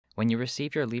When you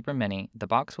receive your Librem Mini, the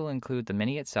box will include the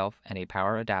Mini itself and a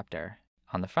power adapter.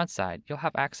 On the front side, you'll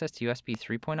have access to USB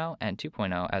 3.0 and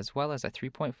 2.0 as well as a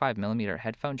 3.5mm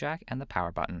headphone jack and the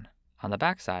power button. On the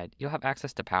back side, you'll have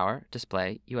access to power,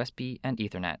 display, USB, and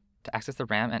Ethernet. To access the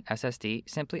RAM and SSD,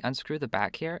 simply unscrew the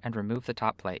back here and remove the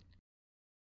top plate.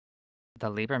 The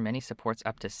Librem Mini supports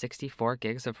up to 64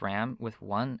 gigs of RAM with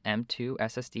one M2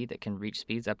 SSD that can reach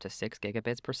speeds up to 6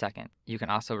 gigabits per second. You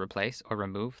can also replace or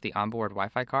remove the onboard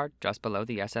Wi-Fi card just below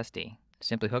the SSD.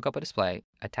 Simply hook up a display,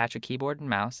 attach a keyboard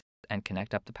and mouse, and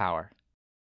connect up the power.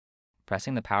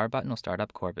 Pressing the power button will start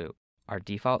up Core Boot, our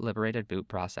default liberated boot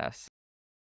process.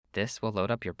 This will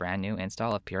load up your brand new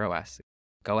install of PureOS.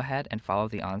 Go ahead and follow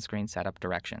the on-screen setup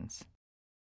directions.